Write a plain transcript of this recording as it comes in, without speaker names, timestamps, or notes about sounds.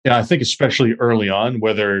Yeah, I think especially early on,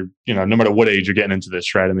 whether, no matter what age you're getting into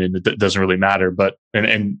this, right? I mean, it doesn't really matter, but,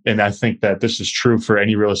 and I think that this is true for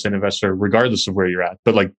any real estate investor, regardless of where you're at.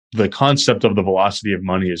 But like the concept of the velocity of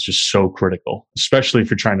money is just so critical, especially if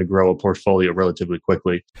you're trying to grow a portfolio relatively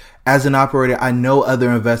quickly. As an operator, I know other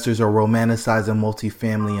investors are romanticizing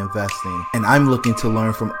multifamily investing, and I'm looking to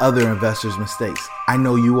learn from other investors' mistakes. I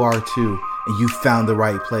know you are too, and you found the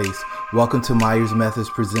right place. Welcome to Myers Methods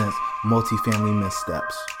Presents Multifamily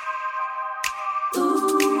Missteps.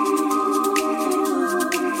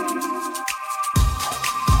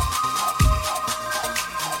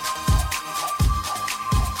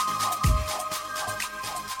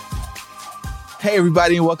 Hey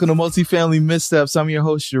everybody, and welcome to Multifamily Missteps. I'm your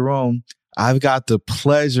host, Jerome. I've got the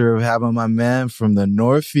pleasure of having my man from the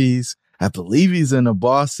Northeast. I believe he's in the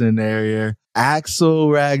Boston area, Axel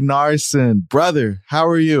Ragnarsson. Brother, how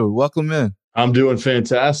are you? Welcome in. I'm doing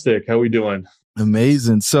fantastic. How are we doing?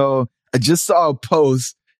 Amazing. So I just saw a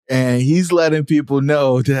post and he's letting people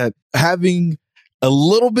know that having a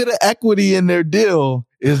little bit of equity in their deal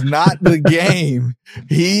is not the game.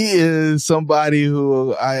 He is somebody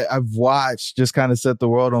who I've watched just kind of set the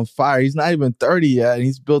world on fire. He's not even 30 yet, and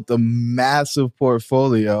he's built a massive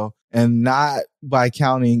portfolio, and not by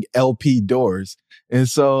counting LP doors. And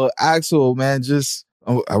so, Axel, man,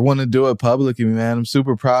 I want to do it publicly, man. I'm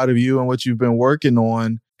super proud of you and what you've been working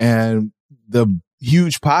on and the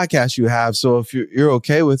huge podcast you have. So if you're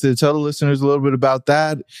okay with it, tell the listeners a little bit about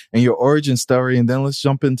that and your origin story, and then let's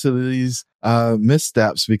jump into these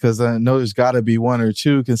missteps, because I know there's got to be one or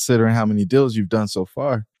two considering how many deals you've done so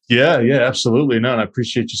far. Yeah, absolutely. No, and I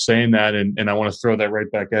appreciate you saying that. And I want to throw that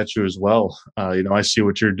right back at you as well. I see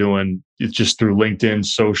what you're doing. It's just through LinkedIn,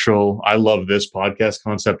 social. I love this podcast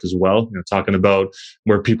concept as well. Talking about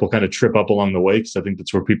where people kind of trip up along the way, because I think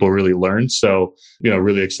that's where people really learn. So,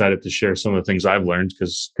 really excited to share some of the things I've learned,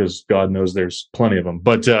 because God knows there's plenty of them.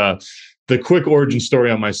 But the quick origin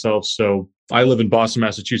story on myself. So I live in Boston,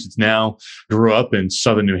 Massachusetts now, grew up in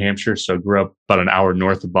southern New Hampshire. So grew up about an hour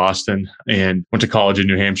north of Boston and went to college in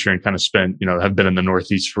New Hampshire and kind of spent, have been in the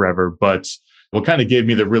Northeast forever. But what kind of gave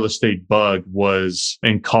me the real estate bug was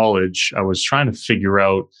in college, I was trying to figure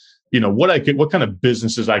out, what kind of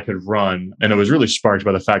businesses I could run. And it was really sparked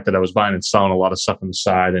by the fact that I was buying and selling a lot of stuff on the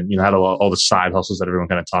side, and, had all the side hustles that everyone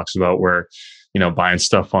kind of talks about, where, buying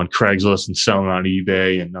stuff on Craigslist and selling on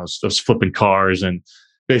eBay. And I was flipping cars and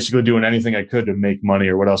basically doing anything I could to make money,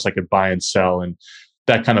 or what else I could buy and sell. And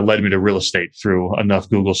that kind of led me to real estate through enough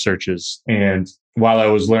Google searches. And while I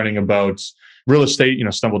was learning about real estate,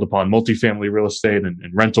 stumbled upon multifamily real estate and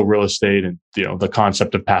rental real estate, and, the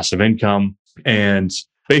concept of passive income, and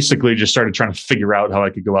basically just started trying to figure out how I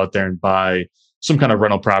could go out there and buy some kind of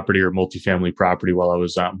rental property or multifamily property while I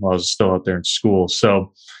was still out there in school.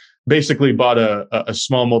 So basically bought a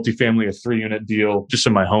small multifamily, a 3-unit deal just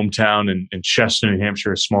in my hometown in Chester, New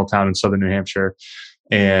Hampshire, a small town in southern New Hampshire,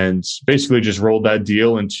 and basically just rolled that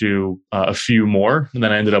deal into a few more. And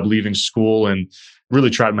then I ended up leaving school and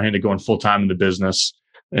really tried my hand at going full time in the business,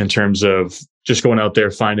 in terms of just going out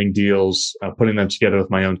there, finding deals, putting them together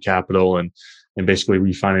with my own capital, and basically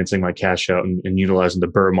refinancing my cash out and utilizing the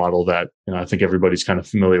BRRRR model that I think everybody's kind of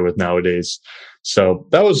familiar with nowadays. So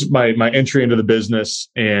that was my entry into the business.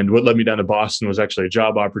 And what led me down to Boston was actually a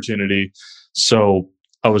job opportunity. So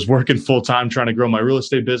I was working full time trying to grow my real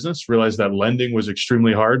estate business, realized that lending was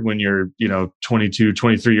extremely hard when you're 22,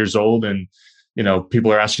 23 years old, and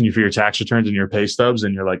people are asking you for your tax returns and your pay stubs,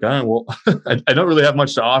 and you're like, well, I don't really have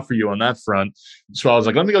much to offer you on that front. So I was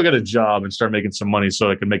like, let me go get a job and start making some money so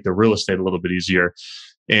I could make the real estate a little bit easier.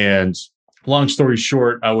 And long story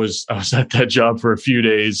short, I was at that job for a few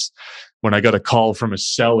days when I got a call from a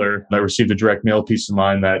seller. I received a direct mail piece of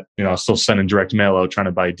mine that, I was still sending direct mail out trying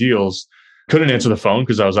to buy deals. Couldn't answer the phone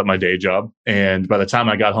because I was at my day job. And by the time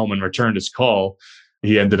I got home and returned his call,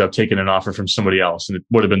 he ended up taking an offer from somebody else. And it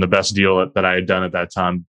would have been the best deal that I had done at that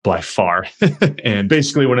time by far. And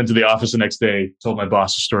basically went into the office the next day, told my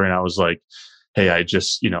boss the story. And I was like, hey, I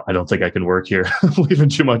just, I don't think I can work here. I'm leaving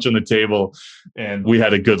too much on the table. And we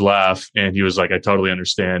had a good laugh. And he was like, I totally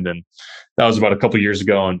understand. And that was about a couple of years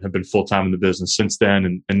ago, and have been full time in the business since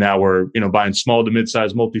then. And now we're, buying small to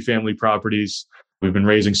mid-sized multifamily properties. We've been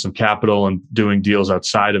raising some capital and doing deals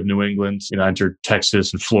outside of New England. Entered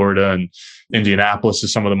Texas and Florida, and Indianapolis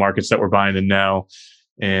is some of the markets that we're buying in now.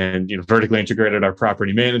 And, vertically integrated our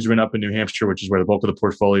property management up in New Hampshire, which is where the bulk of the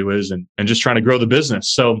portfolio is, and just trying to grow the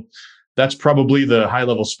business. So that's probably the high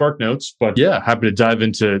level spark notes, but yeah, happy to dive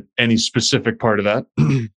into any specific part of that.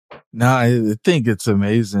 No, I think it's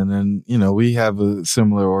amazing. And, we have a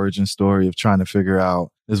similar origin story of trying to figure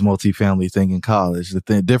out this multifamily thing in college.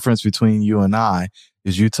 The difference between you and I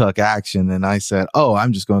is you took action. And I said, oh,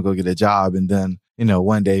 I'm just going to go get a job. And then,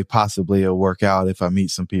 one day possibly it'll work out if I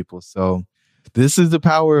meet some people. So this is the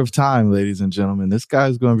power of time, ladies and gentlemen. This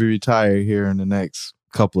guy's going to be retired here in the next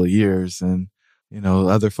couple of years. And,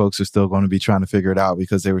 other folks are still going to be trying to figure it out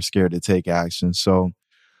because they were scared to take action. So,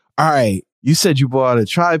 all right, you said you bought a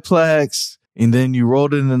triplex and then you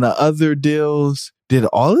rolled it into other deals. Did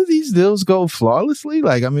all of these deals go flawlessly?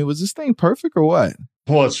 Was this thing perfect or what?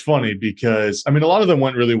 Well, it's funny because, a lot of them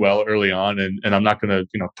went really well early on, and I'm not going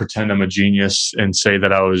to, pretend I'm a genius and say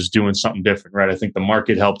that I was doing something different, right? I think the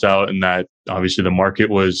market helped out in that obviously the market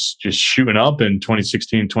was just shooting up in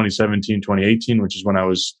 2016, 2017, 2018, which is when I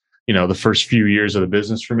was, the first few years of the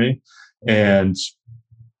business for me. And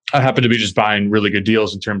I happened to be just buying really good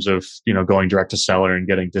deals in terms of, going direct to seller and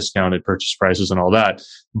getting discounted purchase prices and all that.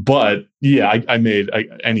 But yeah, I made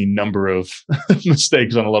any number of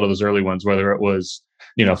mistakes on a lot of those early ones, whether it was,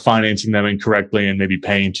 financing them incorrectly and maybe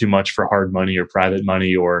paying too much for hard money or private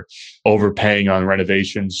money, or overpaying on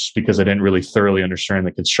renovations because I didn't really thoroughly understand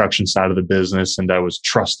the construction side of the business. And I was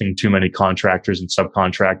trusting too many contractors and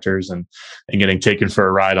subcontractors and getting taken for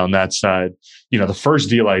a ride on that side. The first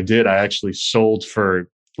deal I did, I actually sold for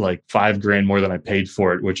like $5,000 more than I paid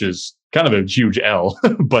for it, which is kind of a huge L.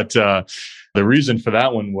 But the reason for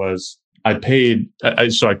that one was I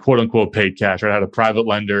quote unquote paid cash. I had a private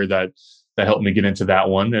lender that helped me get into that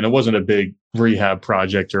one. And it wasn't a big rehab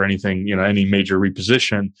project or anything, any major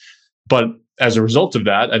reposition. But as a result of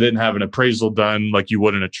that, I didn't have an appraisal done like you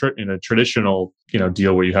would in a traditional,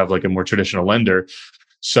 deal where you have like a more traditional lender.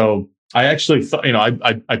 So I actually thought,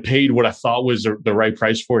 I paid what I thought was the right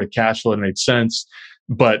price for it. Cash flow, it made sense.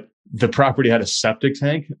 But the property had a septic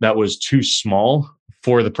tank that was too small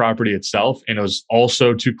for the property itself. And it was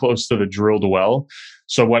also too close to the drilled well.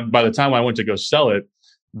 So by the time I went to go sell it,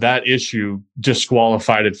 that issue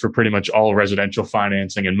disqualified it for pretty much all residential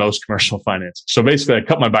financing and most commercial financing. So basically, I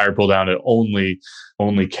cut my buyer pool down to only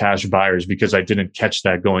cash buyers because I didn't catch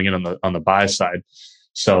that going in on the buy side.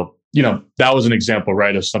 So, that was an example,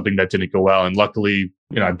 right, of something that didn't go well. And luckily,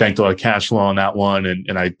 I banked a lot of cash flow on that one,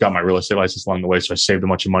 and I got my real estate license along the way. So I saved a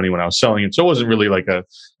bunch of money when I was selling it. So it wasn't really like a,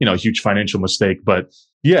 huge financial mistake. But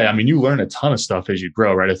yeah, you learn a ton of stuff as you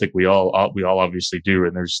grow, right? I think we all obviously do.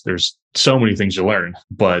 And there's so many things you learn,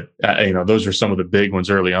 but those are some of the big ones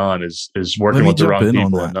early on is working with the wrong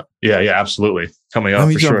people. Yeah, absolutely. Coming up. Let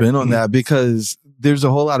me jump in on that because there's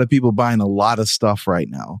a whole lot of people buying a lot of stuff right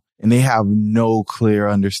now and they have no clear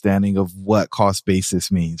understanding of what cost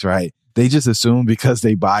basis means, right? They just assume because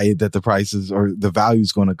they buy it that the prices or the value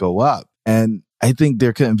is going to go up. And I think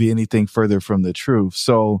there couldn't be anything further from the truth.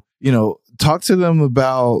 So, talk to them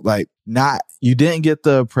about you didn't get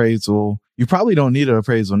the appraisal. You probably don't need an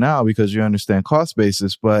appraisal now because you understand cost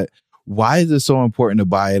basis, but why is it so important to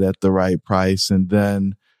buy it at the right price? And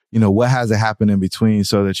then, what has to happen in between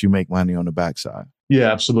so that you make money on the backside? Yeah,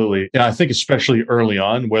 absolutely. And I think especially early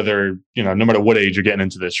on, whether, no matter what age you're getting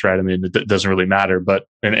into this, right? It doesn't really matter. But,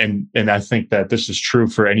 and I think that this is true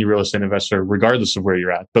for any real estate investor, regardless of where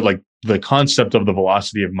you're at. But the concept of the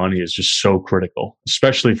velocity of money is just so critical,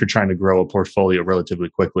 especially if you're trying to grow a portfolio relatively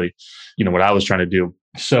quickly, what I was trying to do.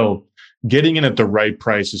 So getting in at the right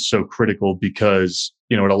price is so critical because,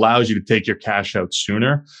 it allows you to take your cash out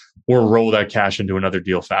sooner or roll that cash into another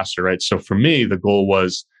deal faster, right? So for me, the goal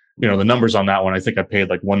was, the numbers on that one, I think I paid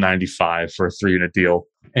like $195 for a 3-unit deal,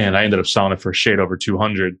 and I ended up selling it for a shade over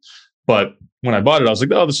 $200. But when I bought it, I was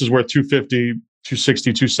like, oh, this is worth $250,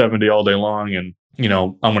 $260, $270 all day long. And,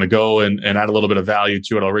 I'm going to go and add a little bit of value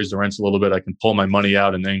to it. I'll raise the rents a little bit. I can pull my money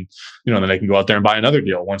out and then, then I can go out there and buy another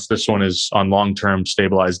deal once this one is on long-term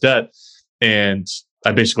stabilized debt. And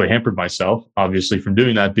I basically hampered myself, obviously, from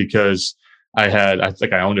doing that because I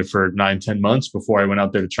think I owned it for 9-10 months before I went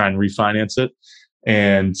out there to try and refinance it.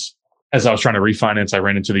 And as I was trying to refinance, I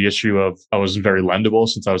ran into the issue of I wasn't very lendable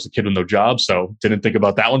since I was a kid with no job. So didn't think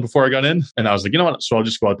about that one before I got in. And I was like, you know what? So I'll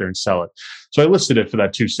just go out there and sell it. So I listed it for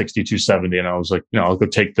that $260, $270. And I was like, I'll go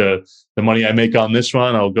take the money I make on this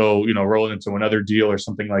one. I'll go, roll it into another deal or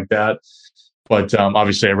something like that. But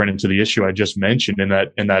obviously I ran into the issue I just mentioned in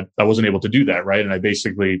that I wasn't able to do that. Right. And I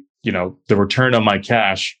basically, the return on my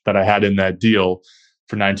cash that I had in that deal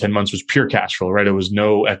for 9-10 months was pure cash flow, right? It was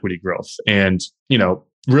no equity growth. And,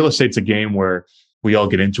 real estate's a game where we all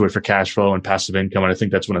get into it for cash flow and passive income. And I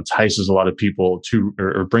think that's what entices a lot of people to,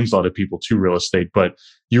 or brings a lot of people to real estate. But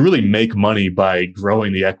you really make money by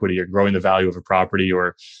growing the equity or growing the value of a property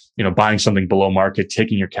or, buying something below market,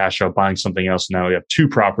 taking your cash out, buying something else. Now we have 2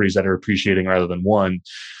 properties that are appreciating rather than one.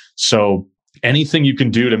 So anything you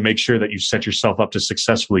can do to make sure that you set yourself up to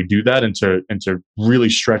successfully do that and to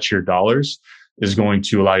really stretch your dollars is going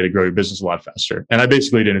to allow you to grow your business a lot faster. And I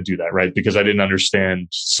basically didn't do that, right? Because I didn't understand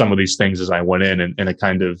some of these things as I went in, and it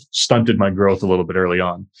kind of stunted my growth a little bit early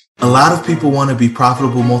on. A lot of people want to be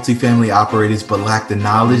profitable multifamily operators, but lack the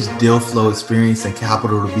knowledge, deal flow experience, and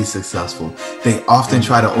capital to be successful. They often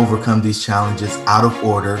try to overcome these challenges out of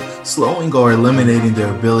order, slowing or eliminating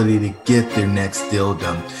their ability to get their next deal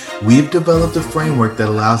done. We've developed a framework that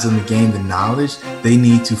allows them to gain the knowledge they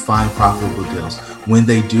need to find profitable deals. When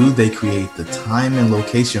they do, they create the time and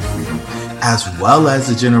location freedom, as well as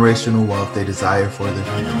the generational wealth they desire for their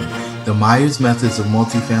family. The Myers methods of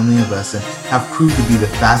multifamily investing have proved to be the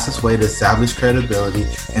fastest way to establish credibility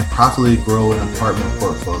and profitably grow an apartment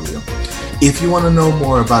portfolio. If you want to know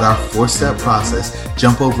more about our 4-step process,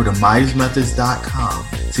 jump over to MyersMethods.com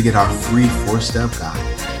to get our free 4-step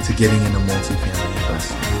guide to getting into multifamily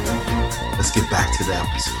investing. Let's get back to the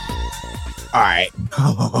episode. All right.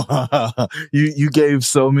 You gave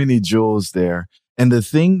so many jewels there. And the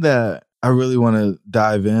thing that I really want to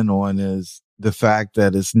dive in on is the fact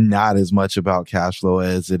that it's not as much about cash flow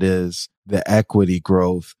as it is the equity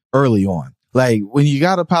growth early on. Like when you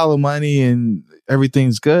got a pile of money and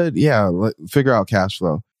everything's good, figure out cash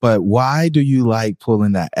flow. But why do you like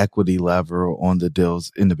pulling that equity lever on the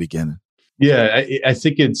deals in the beginning? Yeah, I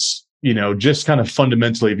think it's, just kind of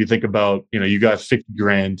fundamentally, if you think about, you got 50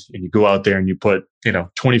 grand and you go out there and you put,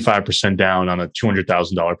 25% down on a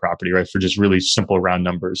 $200,000 property, right? For just really simple round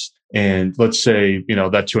numbers. And let's say,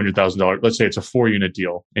 that $200,000, let's say it's a 4-unit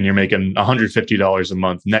deal and you're making $150 a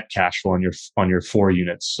month net cash flow on your 4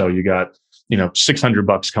 units. So you got,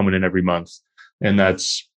 $600 coming in every month, and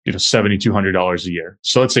that's, $7,200 a year.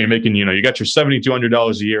 So let's say you're making, you got your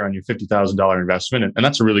 $7,200 a year on your $50,000 investment. And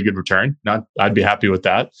that's a really good return. I'd be happy with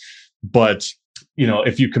that. But,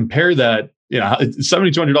 if you compare that,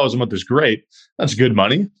 $7,200 a month is great. That's good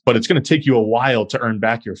money, but it's going to take you a while to earn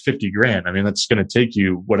back your 50 grand. I mean, that's going to take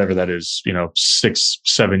you whatever that is,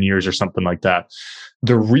 6-7 years or something like that.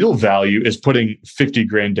 The real value is putting 50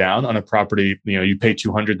 grand down on a property. You pay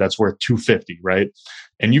 200, that's worth 250, right?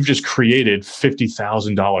 And you've just created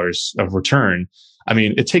 $50,000 of return. I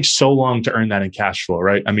mean, it takes so long to earn that in cash flow,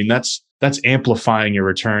 right? I mean, that's amplifying your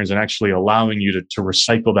returns and actually allowing you to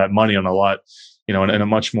recycle that money on a lot, in a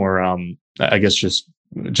much more, I guess just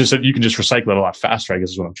that you can just recycle it a lot faster, I guess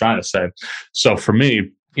is what I'm trying to say. So for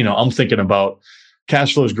me, I'm thinking about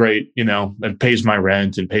cash flow is great, it pays my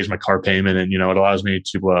rent and pays my car payment. And, it allows me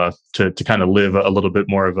to kind of live a little bit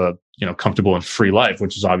more of a, comfortable and free life,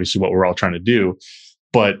 which is obviously what we're all trying to do.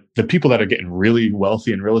 But the people that are getting really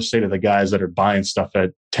wealthy in real estate are the guys that are buying stuff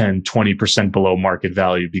at 10, 20% below market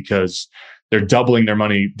value because they're doubling their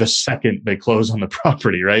money the second they close on the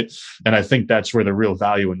property, right? And I think that's where the real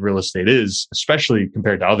value in real estate is, especially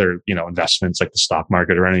compared to other, investments like the stock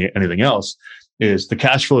market or anything else, is the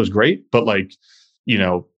cash flow is great. But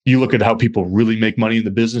you look at how people really make money in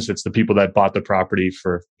the business. It's the people that bought the property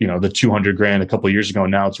for, the 200 grand a couple of years ago.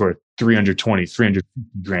 Now it's worth 320, 350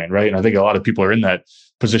 grand, right? And I think a lot of people are in that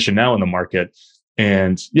position now in the market.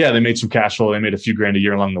 And they made some cash flow. They made a few grand a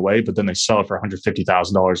year along the way, but then they sell it for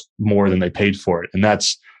 $150,000 more than they paid for it. And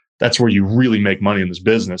that's where you really make money in this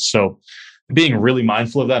business. So being really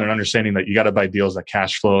mindful of that and understanding that you got to buy deals that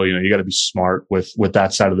cash flow, you got to be smart with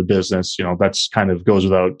that side of the business. That's kind of goes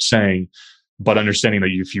without saying, but understanding that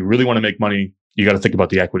if you really want to make money, you got to think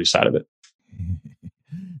about the equity side of it.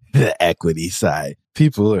 The equity side.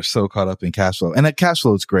 People are so caught up in cash flow, and that cash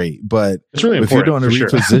flow is great, but it's really if you're doing a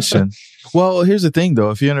reposition, well, here's the thing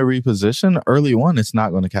though. If you're in a reposition early on, it's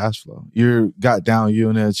not going to cash flow. You're got down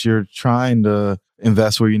units. You're trying to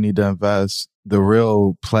invest where you need to invest. The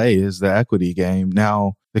real play is the equity game.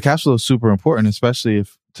 Now, the cash flow is super important, especially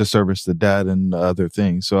if to service the debt and other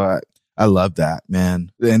things. So I love that,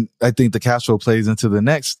 man. And I think the cash flow plays into the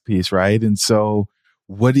next piece, right? And so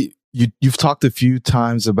what do you've talked a few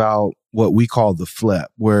times about what we call the flip,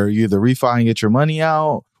 where you either refi and get your money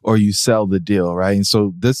out or you sell the deal, right? And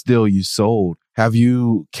so this deal you sold, have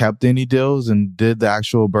you kept any deals and did the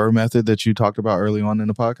actual BRRRR method that you talked about early on in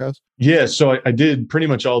the podcast? Yeah, so I did pretty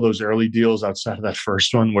much all those early deals outside of that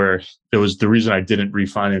first one where it was the reason I didn't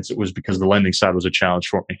refinance it was because the lending side was a challenge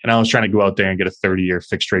for me. And I was trying to go out there and get a 30-year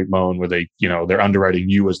fixed rate loan where they're underwriting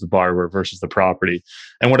you as the borrower versus the property.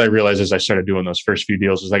 And what I realized as I started doing those first few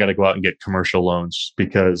deals is I got to go out and get commercial loans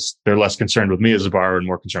because they're less concerned with me as a borrower and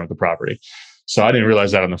more concerned with the property. So I didn't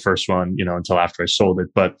realize that on the first one, until after I sold it.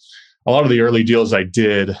 But a lot of the early deals I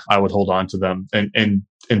did, I would hold on to them. And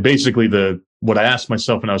basically what I asked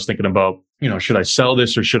myself when I was thinking about, should I sell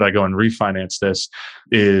this or should I go and refinance this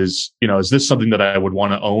is this something that I would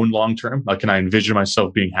want to own long term? Can I envision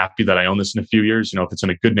myself being happy that I own this in a few years? If it's in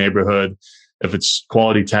a good neighborhood, if it's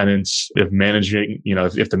quality tenants, if managing,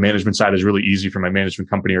 if the management side is really easy for my management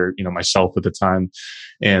company or, myself at the time.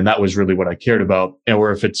 And that was really what I cared about. And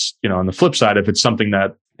or if it's, on the flip side, if it's something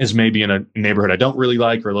that is maybe in a neighborhood I don't really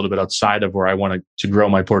like or a little bit outside of where I want to grow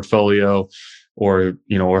my portfolio, or,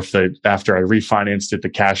 or if after I refinanced it, the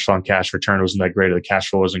cash on cash return wasn't that great or the cash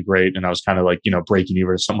flow wasn't great. And I was kind of like, breaking even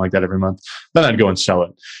or something like that every month, then I'd go and sell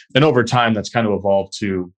it. And over time, that's kind of evolved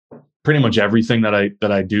to pretty much everything that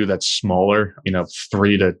I do that's smaller,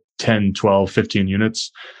 3 to 10, 12, 15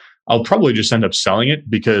 units. I'll probably just end up selling it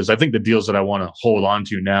because I think the deals that I want to hold on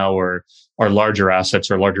to now are larger assets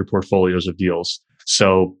or larger portfolios of deals.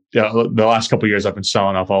 So the last couple of years, I've been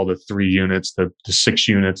selling off all the 3 units, the 6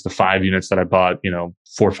 units, the 5 units that I bought, 4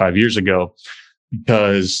 or 5 years ago,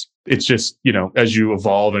 because it's just, as you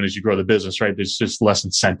evolve and as you grow the business, right, there's just less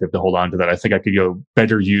incentive to hold on to that. I think I could go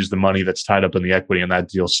better use the money that's tied up in the equity in that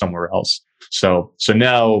deal somewhere else. So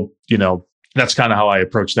now, that's kind of how I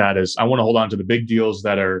approach that is I want to hold on to the big deals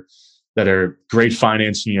that are great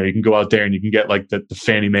financing. You can go out there and you can get like the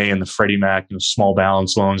Fannie Mae and the Freddie Mac, small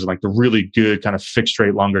balance loans and like the really good kind of fixed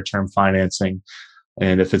rate, longer term financing.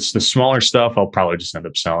 And if it's the smaller stuff, I'll probably just end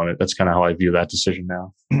up selling it. That's kind of how I view that decision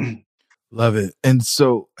now. Love it. And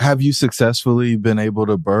so have you successfully been able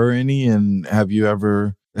to BRRRR any? And have you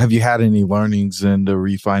had any learnings in the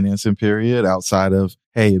refinancing period outside of,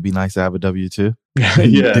 hey, it'd be nice to have a W-2 to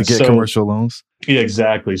get commercial loans? Yeah,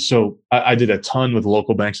 exactly. So I did a ton with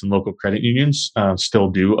local banks and local credit unions, still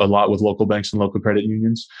do a lot with local banks and local credit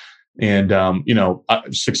unions. And,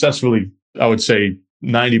 successfully, I would say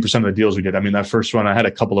 90% of the deals we did. I mean, that first one, I had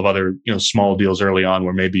a couple of other, small deals early on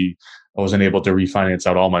where maybe I wasn't able to refinance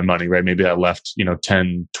out all my money, right? Maybe I left,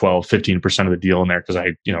 10, 12, 15% of the deal in there because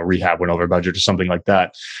I, rehab went over budget or something like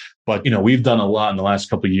that. But, we've done a lot in the last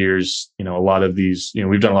couple of years, a lot of these,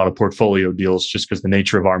 we've done a lot of portfolio deals just because the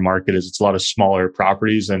nature of our market is it's a lot of smaller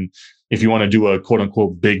properties. And if you want to do a quote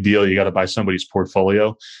unquote big deal, you got to buy somebody's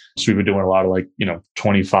portfolio. So we've been doing a lot of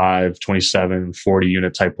 25, 27, 40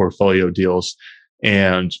 unit type portfolio deals.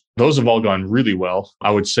 And those have all gone really well.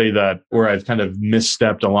 I would say that where I've kind of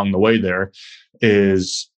misstepped along the way there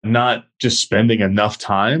is not just spending enough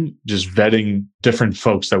time, just vetting different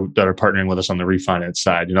folks that are partnering with us on the refinance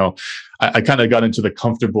side. I kind of got into the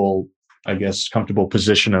comfortable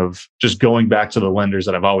position of just going back to the lenders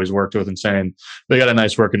that I've always worked with and saying, they got a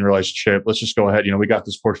nice working relationship. Let's just go ahead. We got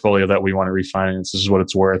this portfolio that we want to refinance. This is what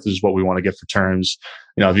it's worth. This is what we want to get for terms.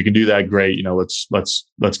 If you can do that, great.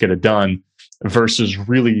 Let's get it done versus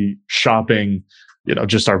really shopping,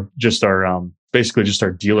 just our basically just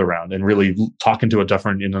our deal around and really talking to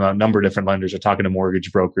a number of different lenders or talking to mortgage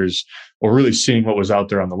brokers or really seeing what was out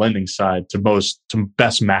there on the lending side to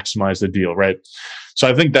best maximize the deal. Right. So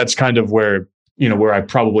I think that's kind of where I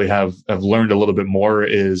probably have learned a little bit more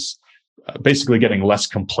is basically getting less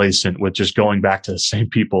complacent with just going back to the same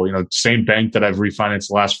people, same bank that I've refinanced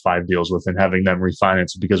the last 5 deals with and having them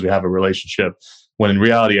refinance it because we have a relationship. When in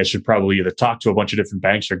reality, I should probably either talk to a bunch of different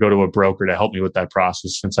banks or go to a broker to help me with that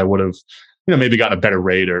process since I would have, maybe gotten a better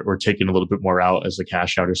rate or taken a little bit more out as a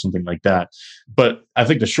cash out or something like that. But I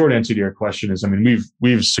think the short answer to your question is,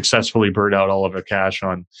 we've successfully BRRRRed out all of our cash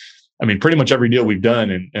on, pretty much every deal we've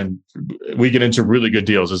done. And we get into really good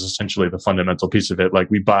deals is essentially the fundamental piece of it. Like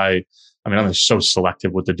we buy, I'm so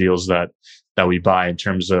selective with the deals that we buy in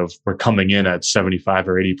terms of we're coming in at 75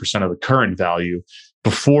 or 80% of the current value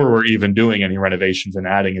before we're even doing any renovations and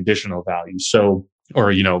adding additional value. So,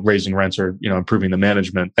 or, raising rents or, improving the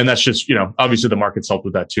management. And that's just, obviously the market's helped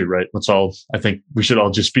with that too, right? I think we should all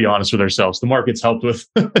just be honest with ourselves. The market's helped with,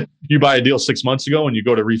 you buy a deal 6 months ago and you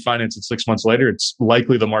go to refinance it 6 months later, it's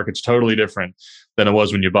likely the market's totally different than it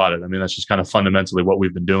was when you bought it. That's just kind of fundamentally what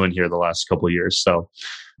we've been doing here the last couple of years. So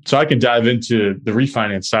I can dive into the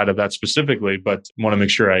refinance side of that specifically, but I want to make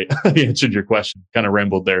sure I answered your question. Kind of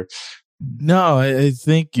rambled there. No, I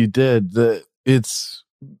think you did. It's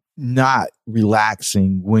not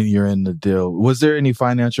relaxing when you're in the deal. Was there any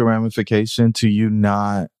financial ramification to you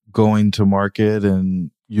not going to market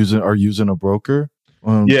and using a broker?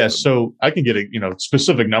 Yeah, so I can get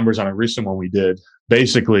specific numbers on a recent one we did.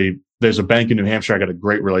 Basically, there's a bank in New Hampshire I got a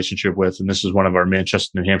great relationship with, and this is one of our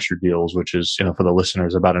Manchester, New Hampshire deals, which is, for the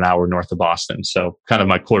listeners, about an hour north of Boston. So kind of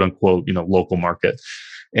my quote unquote, local market.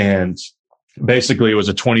 And basically it was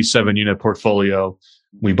a 27 unit portfolio.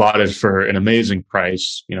 We bought it for an amazing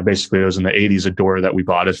price. Basically it was in the 80s a door that we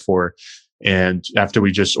bought it for. And after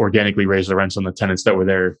we just organically raised the rents on the tenants that were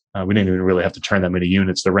there, we didn't even really have to turn that many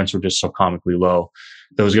units. The rents were just so comically low.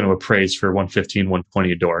 That was going to appraise for 115,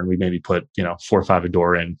 120 a door. And we maybe put, 4 or 5 a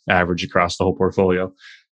door in average across the whole portfolio.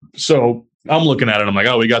 So I'm looking at it. I'm like,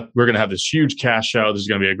 oh, we're going to have this huge cash out. This is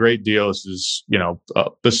going to be a great deal. This is,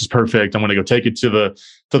 this is perfect. I'm going to go take it to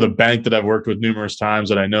the bank that I've worked with numerous times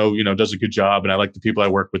that I know, does a good job. And I like the people I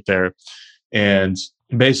work with there. And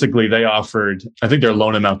basically they offered, I think their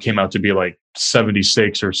loan amount came out to be like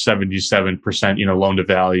 76 or 77%, loan to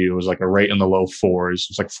value. It was like a rate in the low fours.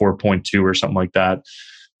 It's like 4.2 or something like that.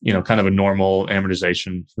 Kind of a normal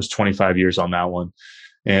amortization. It was 25 years on that one.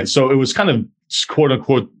 And so it was kind of quote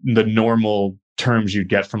unquote the normal terms you'd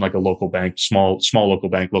get from like a local bank, small local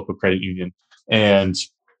bank, local credit union. And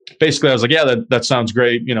basically I was like, yeah, that sounds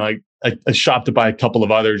great. I shopped to buy a couple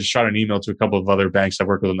of others, shot an email to a couple of other banks I've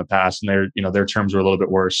worked with in the past, and their terms were a little bit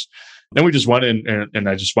worse. Then we just went in and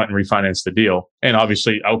I just went and refinanced the deal. And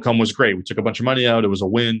obviously outcome was great. We took a bunch of money out. It was a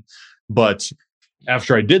win. But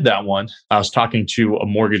after I did that one, I was talking to a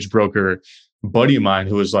mortgage broker buddy of mine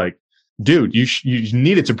who was like, dude, you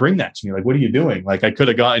needed to bring that to me. Like, what are you doing? Like, I could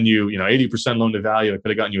have gotten you, 80% loan to value. I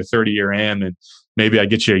could have gotten you a 30-year AM, and maybe I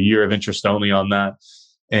get you a year of interest only on that.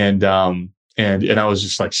 And I was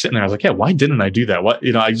just like sitting there. I was like, yeah, why didn't I do that?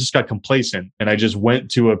 I just got complacent, and I just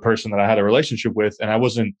went to a person that I had a relationship with, and I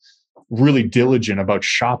wasn't really diligent about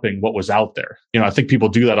shopping what was out there. I think people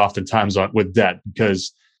do that oftentimes with debt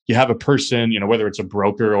because you have a person, whether it's a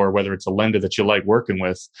broker or whether it's a lender that you like working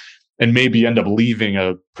with, and maybe end up leaving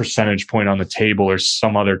a percentage point on the table or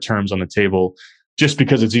some other terms on the table just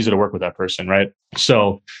because it's easy to work with that person. Right.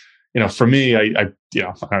 So, for me, I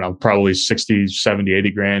don't know, probably 60, 70,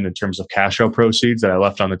 80 grand in terms of cash out proceeds that I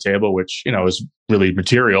left on the table, which, is really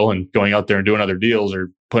material, and going out there and doing other deals or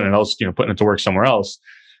putting it to work somewhere else.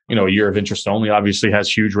 A year of interest only obviously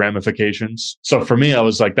has huge ramifications. So for me, I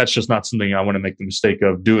was like, that's just not something I want to make the mistake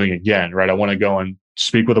of doing again, right? I want to go and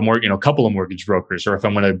speak with a couple of mortgage brokers, or if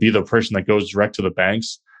I'm going to be the person that goes direct to the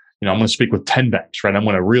banks, I'm going to speak with 10 banks, right? I'm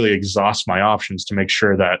going to really exhaust my options to make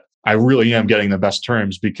sure that I really am getting the best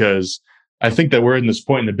terms, because I think that we're in this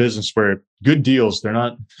point in the business where good deals, they're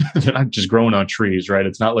not just growing on trees, right?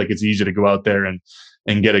 It's not like it's easy to go out there and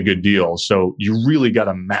get a good deal. So you really got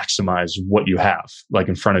to maximize what you have like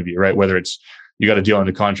in front of you, right? Whether it's you got a deal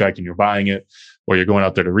under contract and you're buying it, or you're going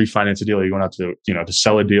out there to refinance a deal, or you're going out to, to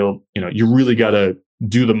sell a deal, you really got to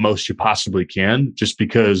do the most you possibly can, just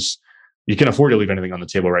because you can afford to leave anything on the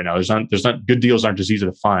table right now. There's not good deals aren't just easy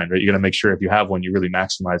to find, right? You got to make sure if you have one, you really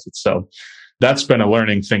maximize it. So that's been a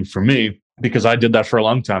learning thing for me, because I did that for a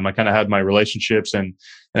long time. I kind of had my relationships and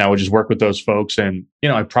I would just work with those folks. And,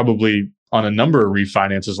 I probably on a number of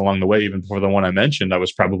refinances along the way, even before the one I mentioned, I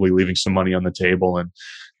was probably leaving some money on the table. And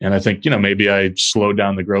I think, maybe I slowed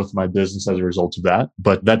down the growth of my business as a result of that.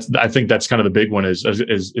 But I think that's kind of the big one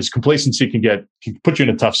is complacency can put you in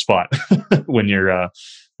a tough spot when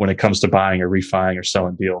it comes to buying or refining or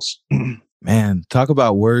selling deals. Man, talk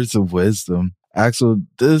about words of wisdom. Axel,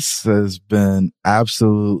 this has been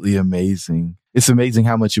absolutely amazing. It's amazing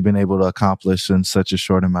how much you've been able to accomplish in such a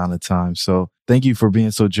short amount of time. So thank you for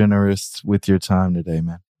being so generous with your time today,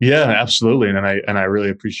 man. Yeah, absolutely. And I really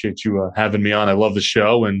appreciate you having me on. I love the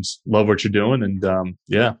show and love what you're doing. And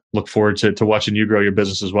look forward to watching you grow your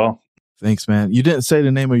business as well. Thanks, man. You didn't say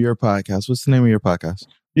the name of your podcast. What's the name of your podcast?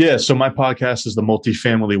 Yeah, so my podcast is the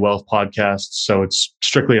Multifamily Wealth Podcast. So it's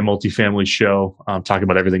strictly a multifamily show. I'm talking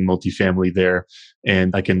about everything multifamily there.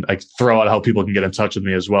 And I can throw out how people can get in touch with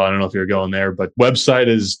me as well. I don't know if you're going there, but website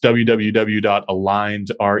is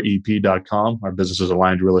www.alignedrep.com. Our business is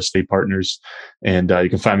Aligned Real Estate Partners. And you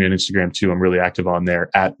can find me on Instagram too. I'm really active on there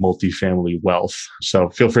at Multifamily Wealth. So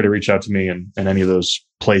feel free to reach out to me in any of those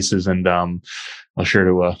places. And I'll be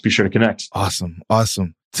sure to connect. Awesome.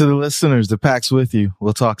 To the listeners, the pack's with you.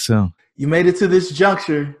 We'll talk soon. You made it to this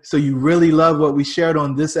juncture, so you really love what we shared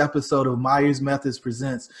on this episode of Myers Methods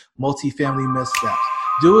Presents Multifamily Missteps.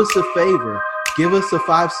 Do us a favor. Give us a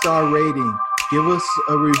 5-star rating. Give us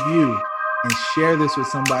a review. And share this with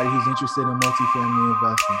somebody who's interested in multifamily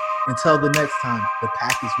investing. Until the next time, the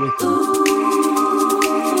pack is with you.